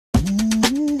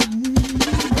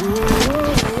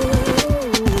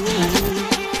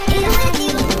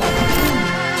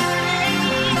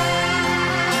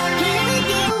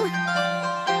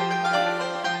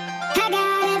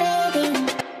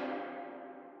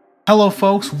Hello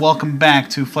folks, welcome back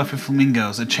to Fluffy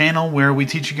Flamingos, a channel where we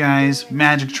teach you guys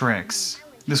magic tricks.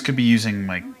 This could be using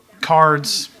like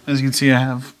cards. As you can see, I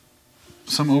have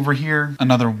some over here,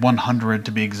 another 100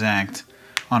 to be exact,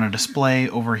 on a display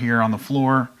over here on the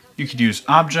floor. You could use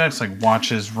objects like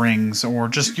watches, rings, or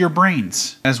just your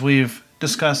brains. As we've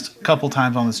discussed a couple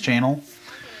times on this channel,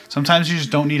 sometimes you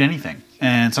just don't need anything.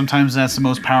 And sometimes that's the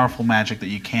most powerful magic that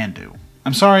you can do.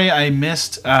 I'm sorry I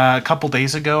missed a couple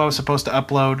days ago. I was supposed to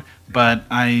upload, but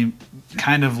I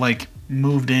kind of like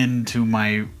moved into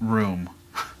my room.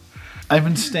 I've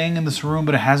been staying in this room,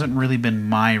 but it hasn't really been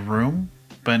my room.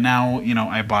 But now, you know,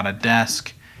 I bought a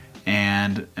desk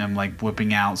and I'm like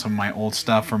whipping out some of my old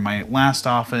stuff from my last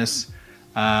office.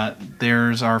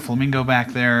 There's our flamingo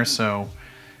back there, so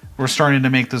we're starting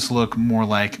to make this look more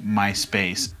like my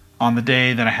space. On the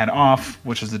day that I had off,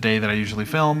 which is the day that I usually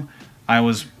film, I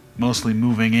was mostly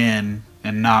moving in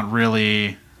and not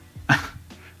really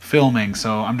filming,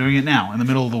 so I'm doing it now in the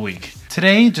middle of the week.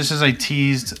 Today, just as I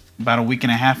teased about a week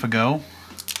and a half ago,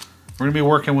 we're gonna be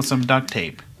working with some duct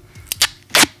tape.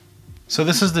 So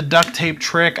this is the duct tape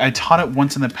trick. I taught it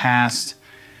once in the past,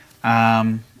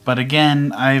 but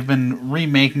again, I've been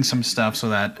remaking some stuff so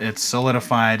that it's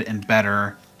solidified and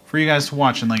better for you guys to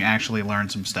watch and like actually learn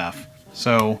some stuff.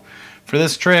 So for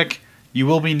this trick, you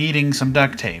will be needing some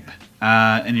duct tape.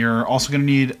 And you're also going to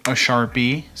need a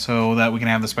Sharpie so that we can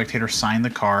have the spectator sign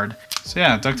the card. So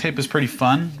yeah, duct tape is pretty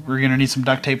fun. We're going to need some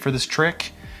duct tape for this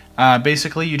trick.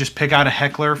 Basically, you just pick out a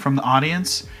heckler from the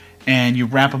audience and you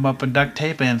wrap them up in duct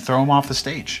tape and throw them off the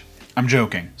stage. I'm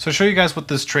joking. So to show you guys what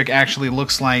this trick actually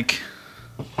looks like,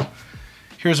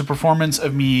 here's a performance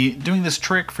of me doing this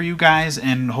trick for you guys,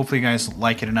 and hopefully you guys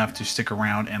like it enough to stick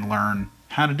around and learn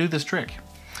how to do this trick.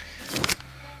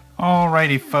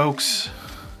 Alrighty folks.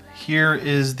 Here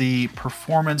is the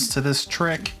performance to this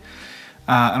trick.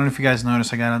 I don't know if you guys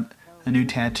noticed, I got a new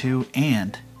tattoo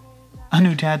and a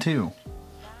new tattoo.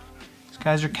 These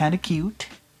guys are kind of cute,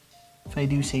 if I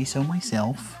do say so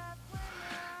myself.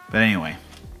 But anyway,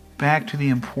 back to the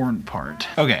important part.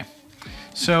 Okay,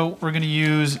 so we're going to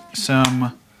use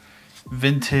some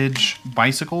vintage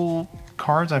bicycle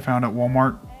cards I found at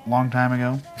Walmart a long time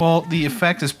ago. Well, the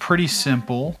effect is pretty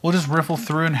simple. We'll just riffle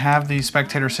through and have the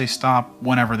spectator say stop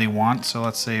whenever they want. So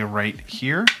let's say right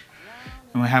here,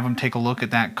 and we'll have them take a look at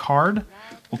that card.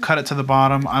 We'll cut it to the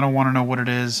bottom. I don't want to know what it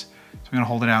is, so I'm gonna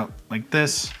hold it out like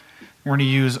this. We're gonna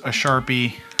use a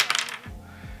Sharpie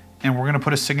and we're gonna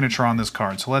put a signature on this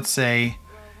card. So let's say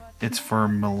it's for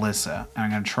Melissa. And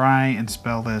I'm gonna try and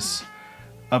spell this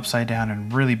upside down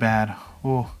and really bad.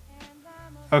 Ooh.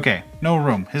 Okay, no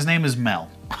room. His name is Mel.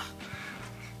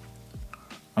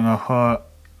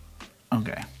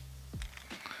 Okay.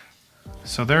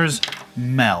 So there's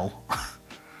Mel.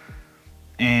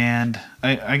 And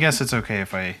I guess it's okay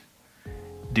if I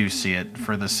do see it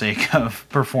for the sake of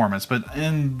performance. But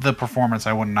in the performance,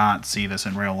 I would not see this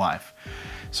in real life.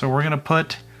 So we're going to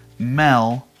put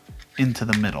Mel into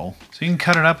the middle. So you can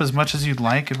cut it up as much as you'd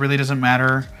like. It really doesn't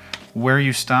matter where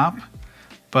you stop.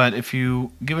 But if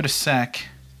you give it a sec,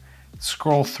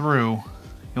 scroll through,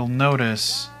 you'll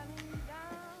notice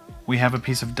we have a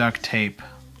piece of duct tape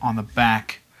on the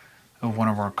back of one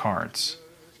of our cards.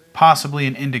 Possibly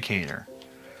an indicator.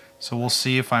 So we'll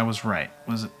see if I was right.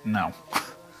 Was it? No.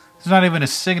 There's not even a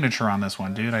signature on this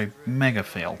one, dude. I mega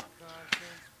failed.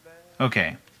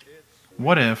 Okay.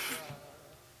 What if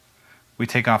we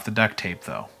take off the duct tape,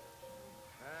 though?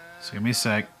 So give me a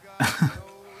sec.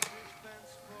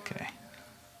 Okay.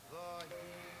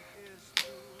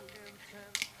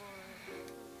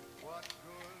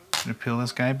 Gonna peel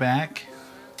this guy back.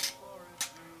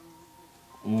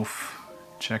 Oof.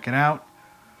 Check it out.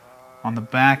 On the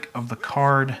back of the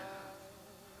card,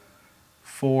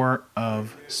 4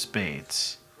 of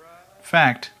spades. In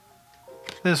fact,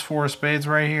 this 4 of spades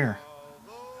right here.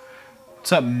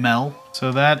 What's up, Mel?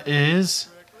 So that is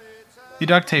the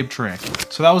duct tape trick.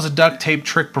 So that was a duct tape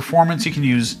trick performance. You can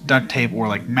use duct tape or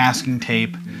like masking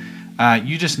tape.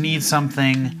 You just need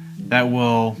something that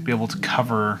will be able to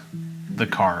cover the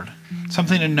card.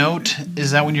 Something to note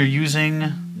is that when you're using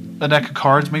a deck of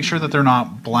cards, make sure that they're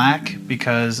not black,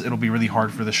 because it'll be really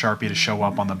hard for the Sharpie to show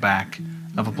up on the back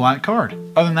of a black card.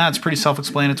 Other than that, it's pretty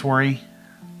self-explanatory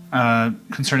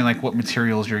concerning like what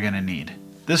materials you're gonna need.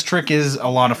 This trick is a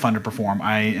lot of fun to perform.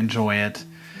 I enjoy it.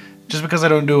 Just because I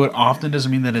don't do it often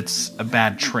doesn't mean that it's a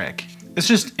bad trick. It's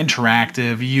just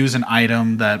interactive. You use an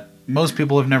item that most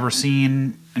people have never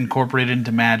seen incorporated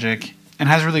into magic, and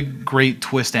has a really great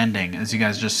twist ending, as you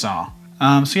guys just saw.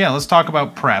 So yeah, let's talk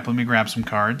about prep. Let me grab some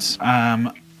cards.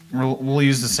 We'll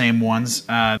use the same ones.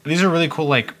 These are really cool,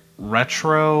 like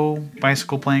retro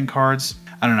bicycle playing cards.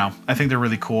 I don't know. I think they're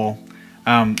really cool.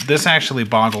 This actually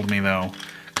boggled me though,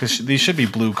 because these should be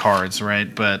blue cards,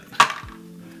 right? But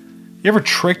you ever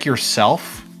trick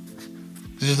yourself?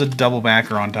 It's just a double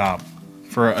backer on top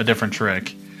for a different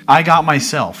trick. I got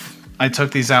myself. I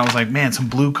took these out. I was like, man, some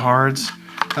blue cards.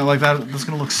 I like that. That's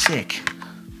gonna look sick.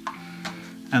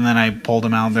 And then I pulled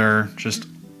them out. They're just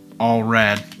all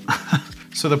red.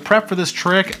 So the prep for this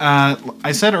trick,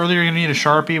 I said earlier you're gonna need a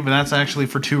Sharpie, but that's actually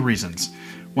for 2 reasons.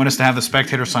 One is to have the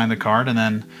spectator sign the card, and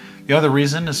then the other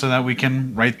reason is so that we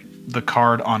can write the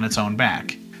card on its own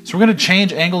back. So we're gonna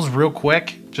change angles real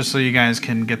quick, just so you guys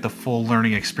can get the full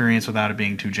learning experience without it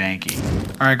being too janky.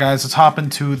 All right, guys, let's hop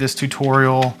into this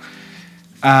tutorial.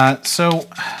 So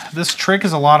this trick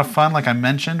is a lot of fun, like I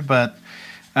mentioned, but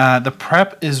the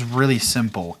prep is really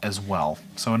simple as well.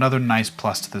 So another nice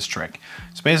plus to this trick.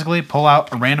 So basically, pull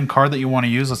out a random card that you want to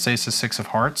use. Let's say it's a 6 of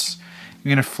hearts.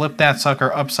 You're going to flip that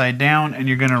sucker upside down, and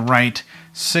you're going to write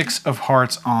 6 of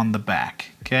hearts on the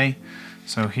back. Okay,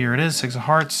 so here it is, 6 of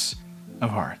hearts,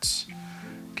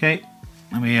 Okay,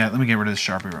 let me get rid of this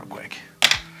Sharpie real quick.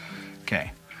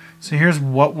 Okay, so here's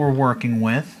what we're working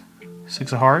with.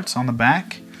 6 of hearts on the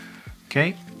back.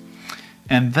 Okay,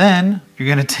 and then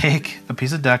you're going to take a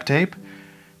piece of duct tape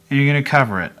and you're going to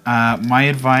cover it. My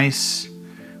advice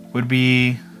would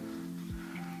be,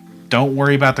 don't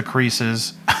worry about the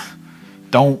creases.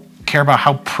 Don't care about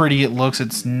how pretty it looks.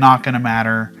 It's not going to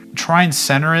matter. Try and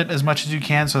center it as much as you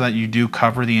can so that you do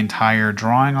cover the entire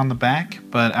drawing on the back.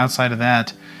 But outside of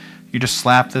that, you just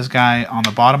slap this guy on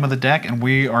the bottom of the deck and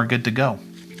we are good to go.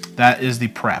 That is the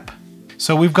prep.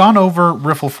 So we've gone over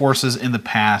riffle forces in the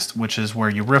past, which is where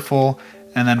you riffle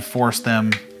and then force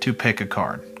them to pick a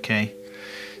card, okay?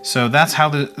 So that's how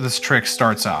this trick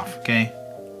starts off, okay?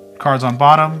 Cards on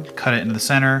bottom, cut it into the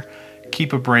center,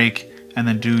 keep a break, and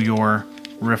then do your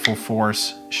riffle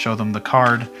force, show them the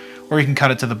card, or you can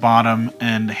cut it to the bottom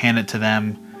and hand it to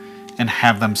them and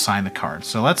have them sign the card.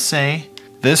 So let's say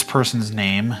this person's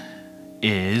name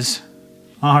is,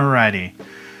 alrighty,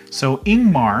 so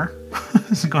Ingmar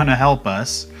is going to help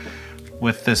us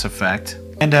with this effect.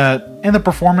 And in the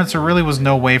performance, there really was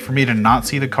no way for me to not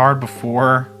see the card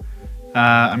before.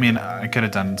 I mean, I could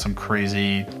have done some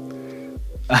crazy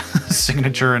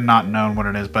signature and not known what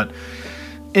it is, but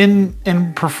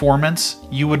in performance,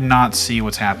 you would not see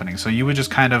what's happening. So you would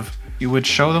just you would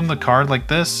show them the card like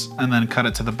this and then cut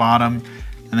it to the bottom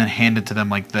and then hand it to them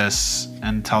like this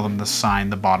and tell them to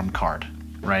sign the bottom card,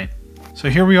 right? So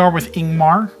here we are with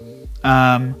Ingmar.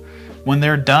 When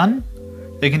they're done,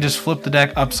 they can just flip the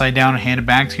deck upside down and hand it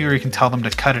back to you, or you can tell them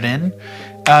to cut it in,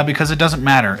 because it doesn't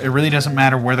matter. It really doesn't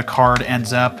matter where the card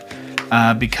ends up,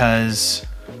 because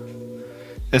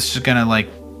it's just gonna like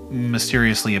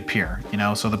mysteriously appear, you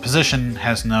know? So the position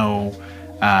has no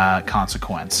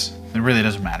consequence. It really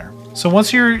doesn't matter. So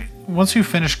once you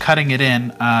finish cutting it in,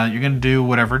 you're gonna do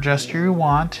whatever gesture you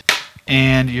want,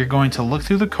 and you're going to look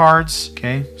through the cards.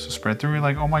 Okay, so spread through. You're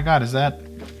like, oh my god, is that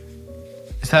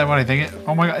what I think?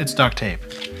 Oh my god, it's duct tape.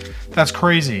 That's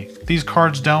crazy. These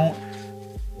cards don't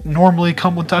normally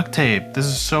come with duct tape. This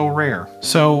is so rare.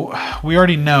 So we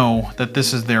already know that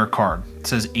this is their card. It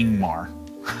says Ingmar.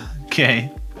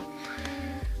 Okay.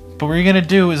 But what you're gonna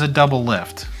do is a double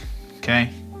lift. Okay.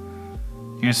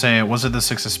 You're gonna say, was it the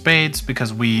 6 of spades?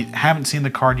 Because we haven't seen the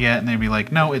card yet, and they'd be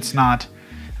like, no, it's not.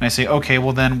 And I say, okay,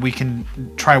 well then we can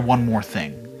try one more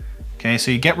thing. Okay,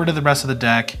 so you get rid of the rest of the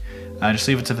deck, just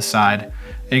leave it to the side.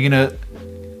 And you're gonna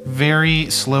very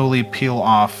slowly peel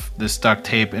off this duct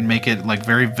tape and make it like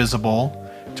very visible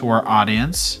to our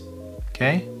audience.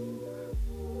 Okay,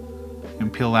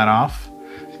 and peel that off,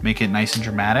 make it nice and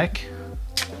dramatic.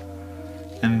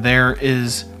 And there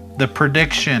is the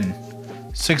prediction.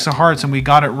 6 of hearts, and we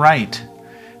got it right.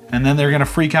 And then they're gonna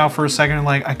freak out for a second and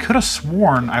like, I could have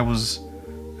sworn I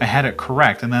had it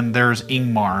correct. And then there's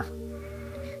Ingmar.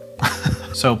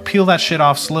 So peel that shit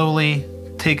off slowly,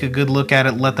 take a good look at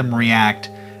it, let them react,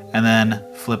 and then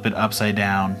flip it upside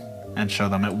down and show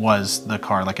them it was the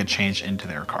card, like it changed into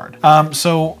their card.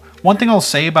 So one thing I'll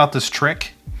say about this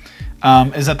trick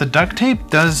is that the duct tape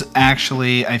does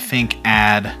actually, I think,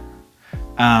 add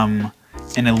an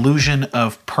illusion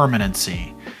of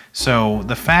permanency. So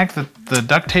the fact that the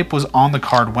duct tape was on the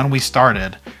card when we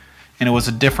started, and it was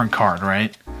a different card,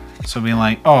 right? So being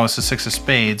like, oh, it's the 6 of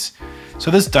spades. So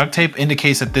this duct tape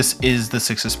indicates that this is the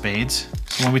 6 of spades.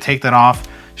 So when we take that off,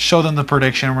 show them the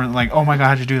prediction, we're like, oh my god,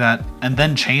 how'd you do that? And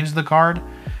then change the card.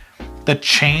 The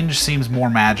change seems more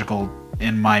magical,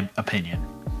 in my opinion,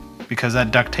 because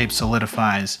that duct tape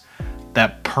solidifies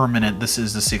that permanent, this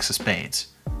is the 6 of spades,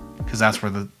 because that's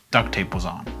where the duct tape was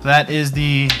on. That is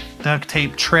the duct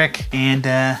tape trick, and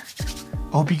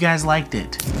I hope you guys liked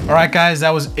it. All right, guys, that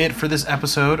was it for this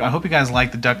episode. I hope you guys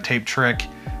liked the duct tape trick,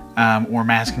 or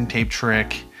masking tape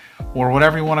trick, or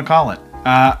whatever you want to call it.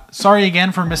 Sorry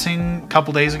again for missing a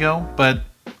couple days ago, but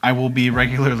I will be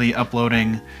regularly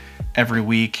uploading every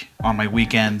week on my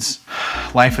weekends.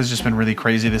 Life has just been really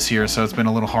crazy this year, so it's been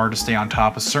a little hard to stay on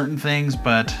top of certain things,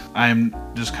 but I'm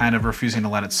just kind of refusing to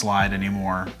let it slide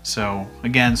anymore. So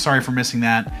again, sorry for missing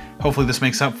that. Hopefully this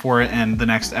makes up for it, and the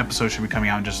next episode should be coming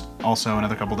out in just also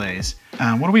another couple days.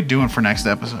 What are we doing for next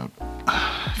episode?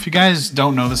 If you guys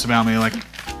don't know this about me, like,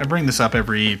 I bring this up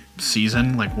every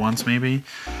season, like once maybe,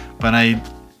 but I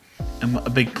am a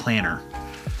big planner.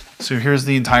 So here's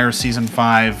the entire season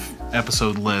 5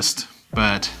 episode list.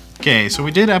 But okay, so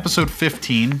we did episode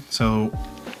 15. So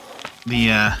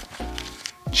the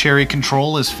cherry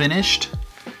control is finished,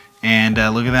 and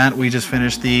look at that, we just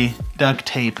finished the duct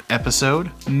tape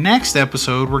episode. Next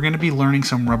episode, we're going to be learning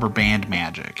some rubber band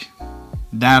magic.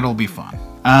 That'll be fun.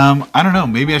 I don't know,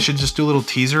 maybe I should just do a little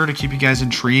teaser to keep you guys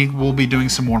intrigued. We'll be doing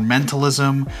some more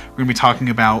mentalism. We're gonna be talking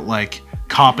about like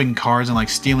copying cards and like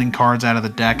stealing cards out of the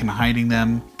deck and hiding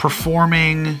them.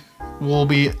 Performing, we'll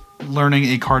be learning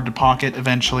a card to pocket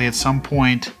eventually at some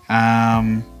point.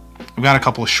 We've got a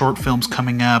couple of short films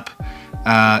coming up,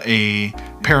 a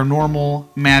paranormal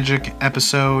magic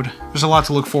episode. There's a lot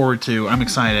to look forward to. I'm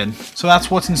excited. So that's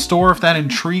what's in store. If that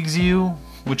intrigues you,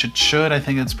 which it should, I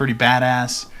think it's pretty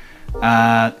badass.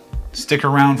 Stick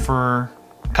around for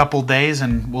a couple days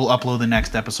and we'll upload the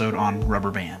next episode on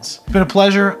rubber bands. It's been a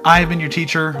pleasure. I've been your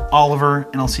teacher, Oliver,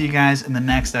 and I'll see you guys in the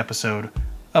next episode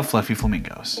of Fluffy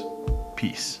Flamingos.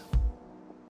 Peace.